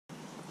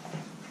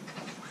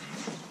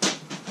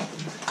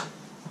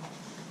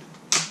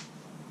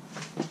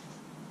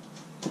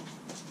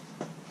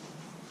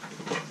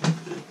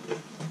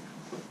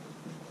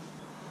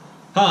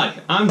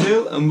Hi, I'm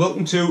Dale and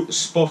welcome to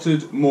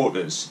Spotted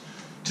Motors.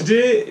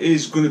 Today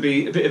is going to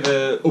be a bit of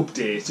an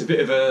update, a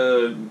bit of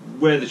a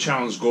where the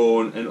channel's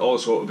going, and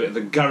also a bit of a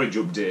garage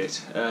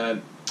update.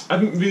 I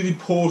haven't really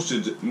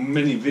posted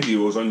many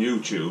videos on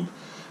YouTube,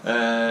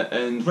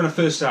 and when I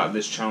first started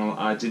this channel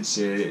I did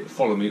say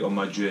follow me on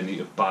my journey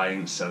of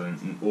buying, selling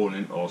and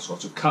owning all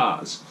sorts of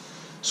cars.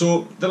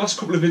 So the last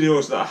couple of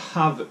videos that I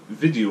have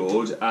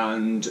videoed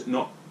and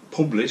not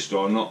published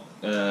or not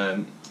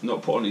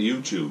put onto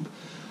YouTube,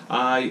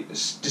 I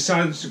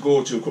decided to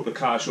go to a couple of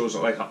car shows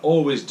like I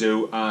always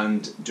do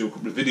and do a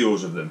couple of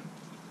videos of them.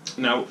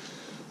 Now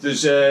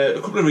there's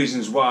a couple of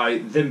reasons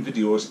why them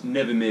videos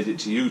never made it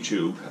to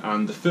YouTube,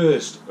 and the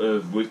first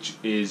of which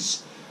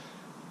is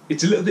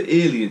it's a little bit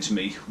alien to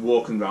me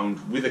walking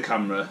around with a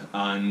camera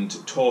and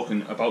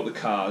talking about the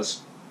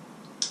cars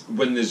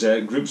when there's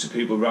groups of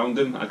people around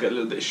them. I get a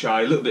little bit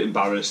shy, a little bit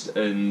embarrassed,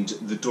 and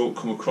they don't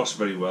come across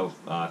very well.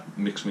 I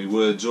mix my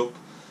words up,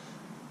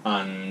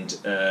 and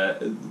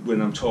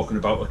when I'm talking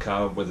about a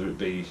car, whether it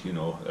be a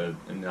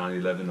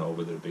 911 or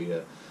whether it be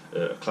a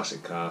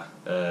classic car,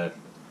 well,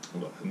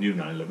 a new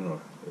 911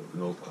 or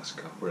an old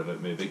classic car, whatever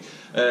it may be,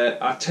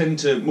 I tend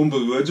to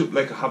mumble words up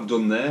like I have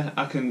done there.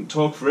 I can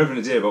talk forever and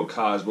a day about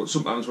cars, but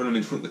sometimes when I'm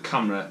in front of the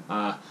camera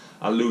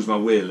I lose my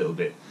way a little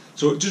bit,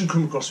 so it doesn't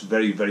come across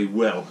very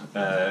well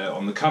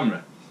on the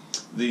camera.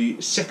 The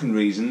second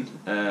reason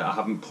I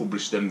haven't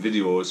published them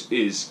videos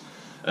is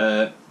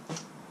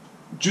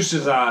just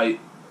as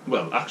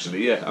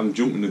I'm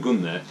jumping the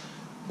gun there,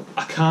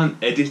 I can't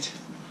edit.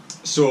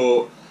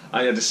 So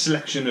I had a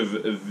selection of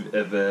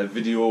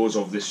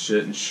videos of this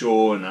certain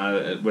show,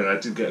 and when I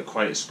did get a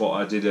quiet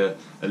spot I did a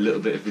little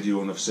bit of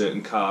video of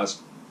certain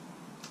cars,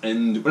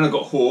 and when I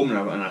got home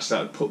and I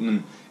started putting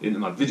them into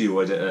my video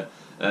editor,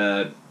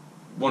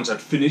 once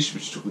I'd finished,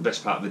 which took the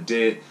best part of the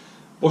day,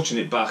 watching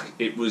it back,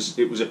 it was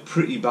a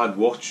pretty bad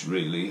watch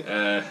really.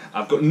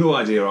 I've got no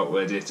idea how to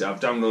edit.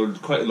 I've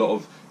downloaded quite a lot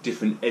of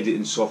different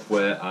editing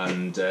software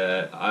and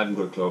I haven't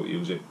got a clue how to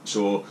use it,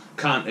 so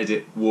can't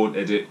edit, won't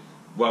edit.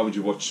 Why would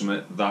you watch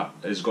something that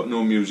has got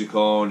no music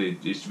on?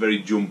 It's very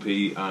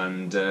jumpy,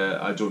 and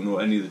I don't know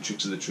any of the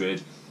tricks of the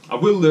trade. I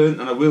will learn,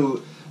 and I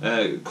will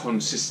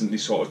consistently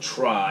sort of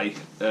try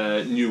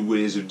new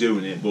ways of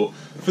doing it, but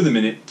for the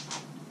minute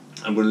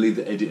I'm going to leave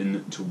the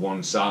editing to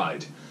one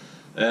side.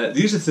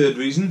 There's a third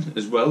reason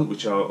as well,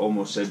 which I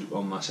almost said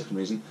on my second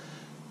reason.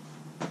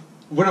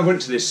 When I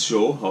went to this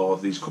show, or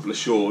these couple of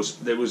shows,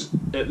 there was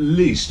at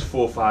least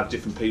 4 or 5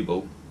 different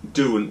people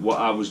doing what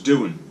I was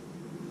doing.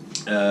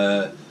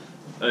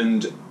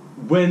 And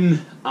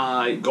when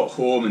I got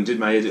home and did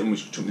my editing,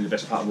 which took me the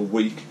best part of a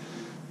week,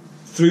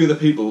 3 other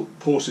people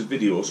posted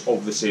videos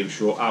of the same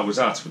show I was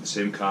at, with the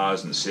same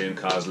cars and the same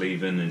cars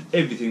leaving and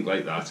everything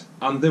like that,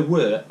 and they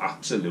were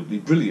absolutely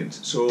brilliant.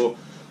 So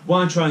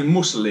why try and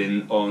muscle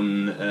in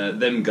on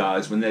them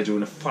guys when they're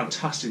doing a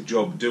fantastic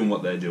job doing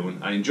what they're doing?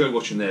 I enjoy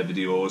watching their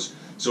videos,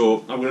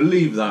 so I'm going to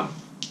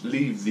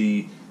leave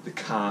the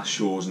car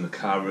shows and the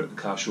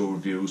car show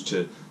reviews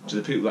to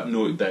the people that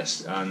know it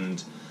best,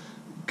 and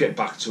get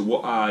back to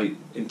what I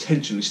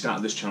intentionally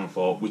started this channel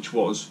for, which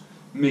was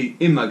me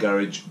in my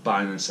garage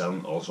buying and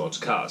selling all sorts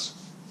of cars.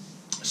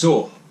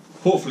 So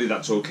hopefully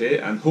that's okay,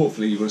 and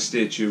hopefully you're going to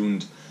stay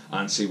tuned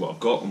and see what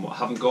I've got and what I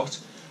haven't got.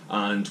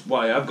 And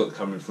why I've got the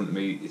camera in front of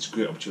me, it's a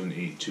great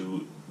opportunity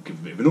to give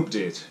a bit of an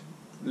update,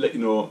 let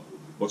you know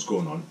what's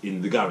going on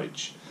in the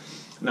garage.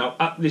 Now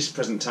at this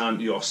present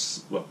time,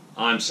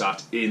 I'm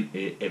sat in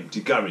an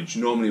empty garage,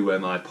 normally where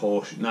my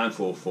Porsche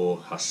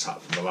 944 has sat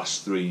for the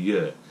last 3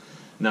 years.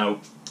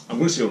 Now I'm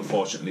going to say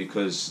unfortunately,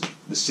 because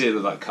the sale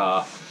of that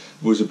car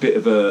was a bit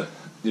of a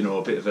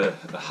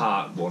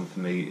hard one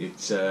for me.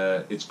 It's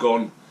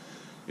gone.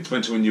 It's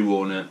went to a new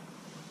owner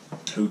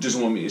who doesn't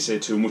want me to say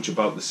too much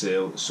about the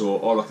sale, so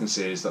all I can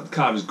say is that the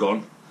car is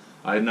gone.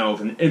 I now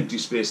have an empty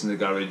space in the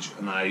garage,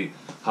 and I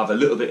have a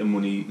little bit of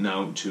money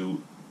now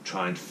to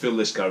try and fill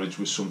this garage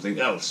with something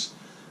else.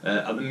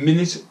 At the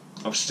minute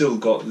I've still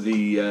got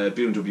the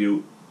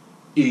BMW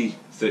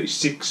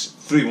E36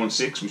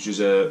 316, which is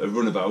a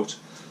runabout,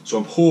 so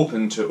I'm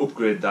hoping to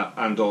upgrade that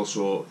and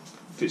also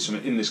fit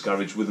something in this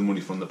garage with the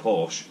money from the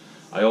Porsche.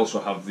 I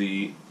also have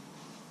the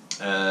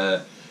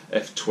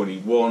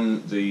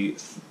F21, the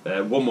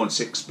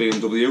 116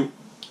 BMW,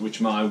 which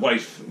my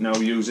wife now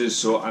uses,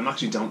 so I'm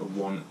actually down to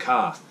 1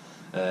 car.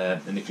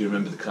 And if you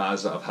remember the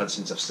cars that I've had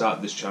since I've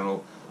started this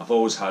channel, I've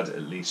always had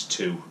at least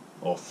 2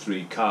 or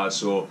 3 cars,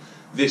 so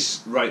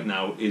this right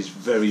now is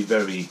very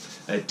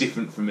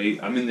different for me.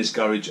 I'm in this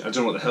garage, I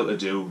don't know what the hell to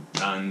do,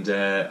 and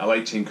I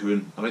like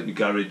tinkering, I like my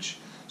garage,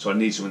 so I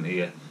need something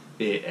here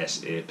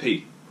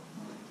ASAP.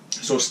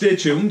 So stay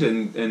tuned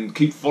and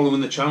keep following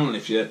the channel, and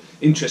if you're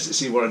interested to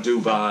see what I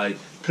do,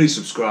 please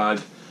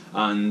subscribe,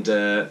 and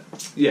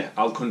yeah,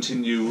 I'll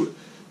continue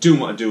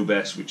doing what I do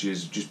best, which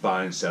is just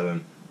buying,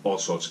 selling all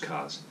sorts of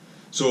cars.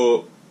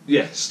 So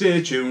yeah,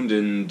 stay tuned,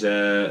 and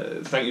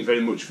thank you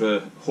very much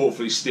for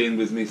hopefully staying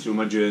with me through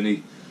my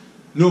journey.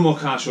 No more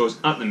car shows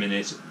at the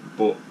minute,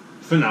 but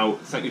for now,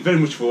 thank you very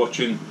much for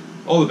watching.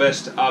 All the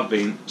best. I've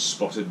been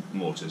Spotted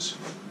Motors.